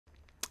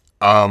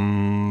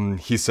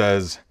He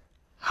says,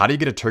 how do you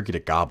get a turkey to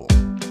gobble?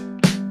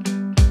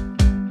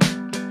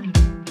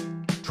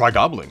 Try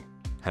gobbling,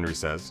 Henry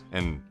says,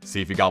 and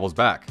see if he gobbles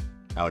back.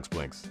 Alex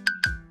blinks.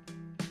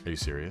 Are you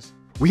serious?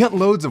 We hunt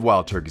loads of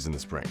wild turkeys in the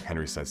spring,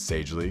 Henry says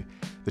sagely.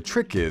 The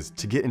trick is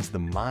to get into the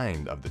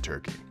mind of the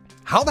turkey.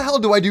 How the hell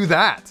do I do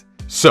that?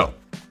 So,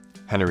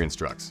 Henry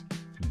instructs,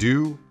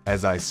 do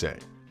as I say.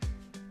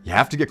 You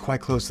have to get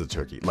quite close to the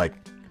turkey, like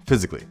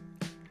physically.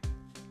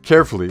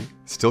 Carefully,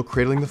 still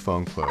cradling the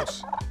phone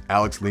close,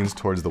 Alex leans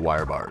towards the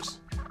wire bars.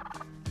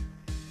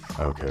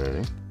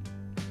 Okay.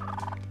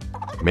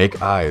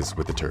 Make eyes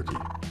with the turkey.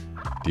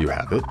 Do you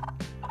have it?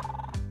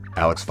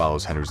 Alex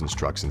follows Henry's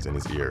instructions in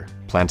his ear,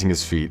 planting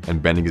his feet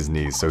and bending his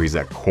knees so he's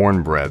at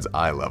cornbread's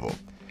eye level.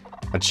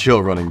 A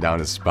chill running down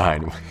his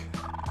spine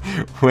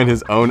when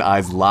his own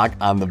eyes lock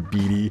on the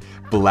beady,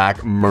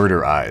 black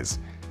murder eyes.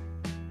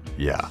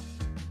 Yeah.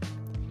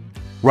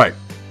 Right.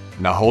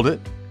 Now hold it,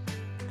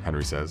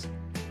 Henry says.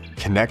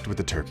 Connect with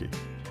the turkey.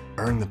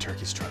 Earn the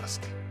turkey's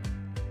trust.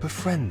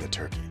 Befriend the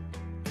turkey.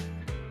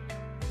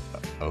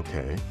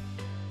 Okay.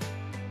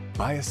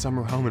 Buy a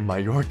summer home in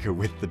Mallorca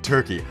with the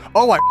turkey.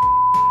 Oh, I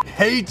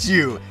hate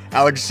you!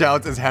 Alex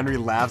shouts as Henry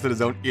laughs at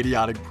his own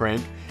idiotic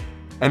prank,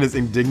 and his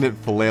indignant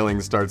flailing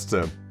startles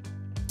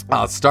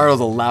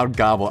a loud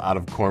gobble out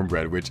of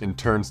cornbread, which in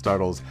turn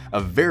startles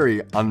a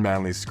very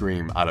unmanly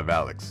scream out of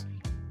Alex.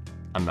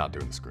 I'm not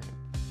doing the scream.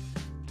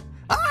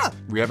 Ah!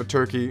 We have a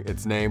turkey.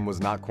 Its name was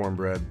not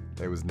cornbread.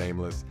 It was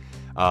nameless.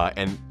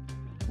 And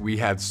we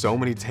had so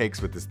many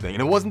takes with this thing.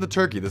 And it wasn't the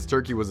turkey. This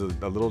turkey was a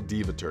little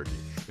diva turkey.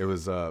 It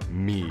was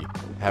me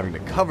having to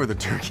cover the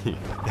turkey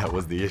that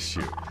was the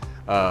issue.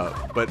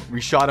 But we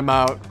shot him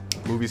out,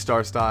 movie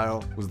star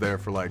style, was there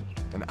for like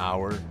an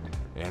hour,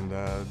 and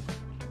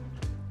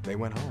they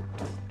went home.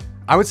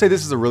 I would say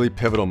this is a really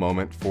pivotal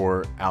moment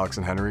for Alex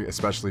and Henry,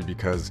 especially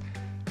because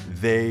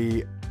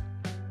they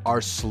are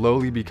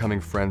slowly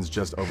becoming friends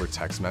just over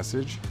text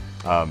message.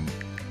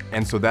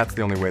 And so that's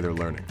the only way they're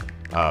learning.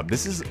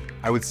 This is,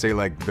 I would say,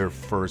 like their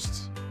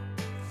first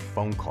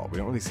phone call. We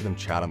don't really see them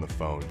chat on the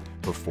phone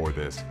before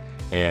this.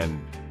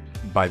 And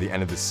by the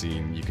end of the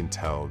scene, you can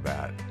tell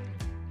that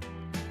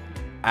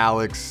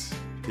Alex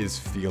is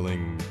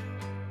feeling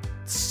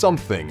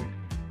something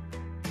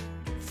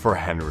for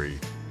Henry,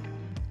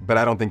 but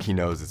I don't think he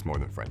knows it's more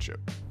than friendship.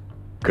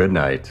 Good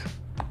night.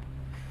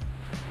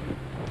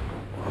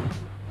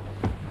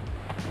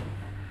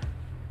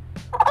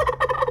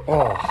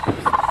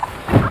 Oh.